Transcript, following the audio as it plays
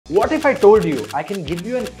What if I told you I can give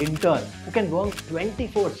you an intern who can work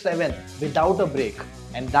 24/7 without a break,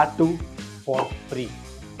 and that too for free?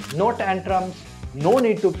 No tantrums, no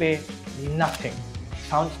need to pay, nothing.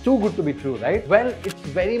 Sounds too good to be true, right? Well, it's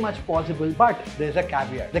very much possible, but there's a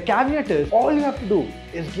caveat. The caveat is all you have to do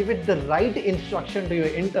is give it the right instruction to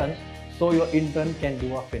your intern so your intern can do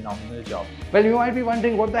a phenomenal job. Well, you might be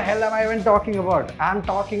wondering, what the hell am I even talking about? I'm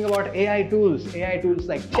talking about AI tools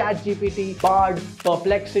like ChatGPT, Bard,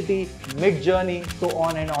 Perplexity, Midjourney, so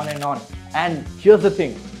on and on and on. And here's the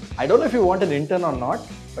thing, I don't know if you want an intern or not,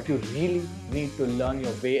 but you really need to learn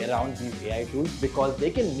your way around these AI tools because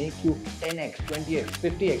they can make you 10x, 20x,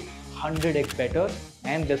 50x, 100x better,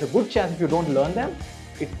 and there's a good chance if you don't learn them,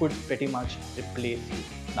 it could pretty much replace you.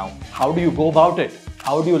 Now, how do you go about it?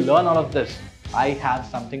 How do you learn all of this? I have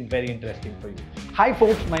something very interesting for you. Hi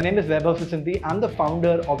folks, my name is Vaibhav Sisinty. I'm the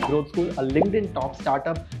founder of Growth School, a LinkedIn top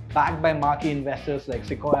startup backed by marquee investors like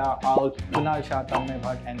Sequoia, Owl, Kunal Shah, Tanmay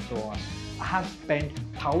Bhatt, and so on. I have spent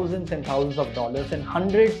thousands and thousands of dollars and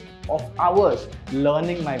hundreds of hours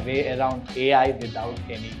learning my way around AI without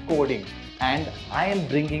any coding. And I am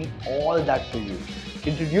bringing all that to you.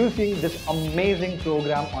 Introducing this amazing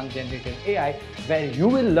program on generative AI where you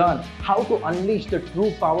will learn how to unleash the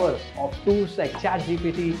true power of tools like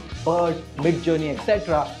ChatGPT, Bard, Midjourney,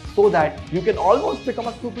 etc. so that you can almost become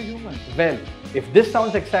a superhuman. Well, if this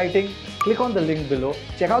sounds exciting, click on the link below,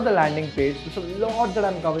 check out the landing page. There's a lot that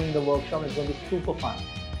I'm covering in the workshop. It's going to be super fun.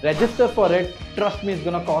 Register for it. Trust me, it's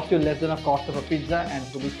going to cost you less than a cost of a pizza and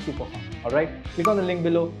it's going to be super fun. Alright? Click on the link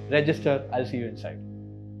below, register. I'll see you inside.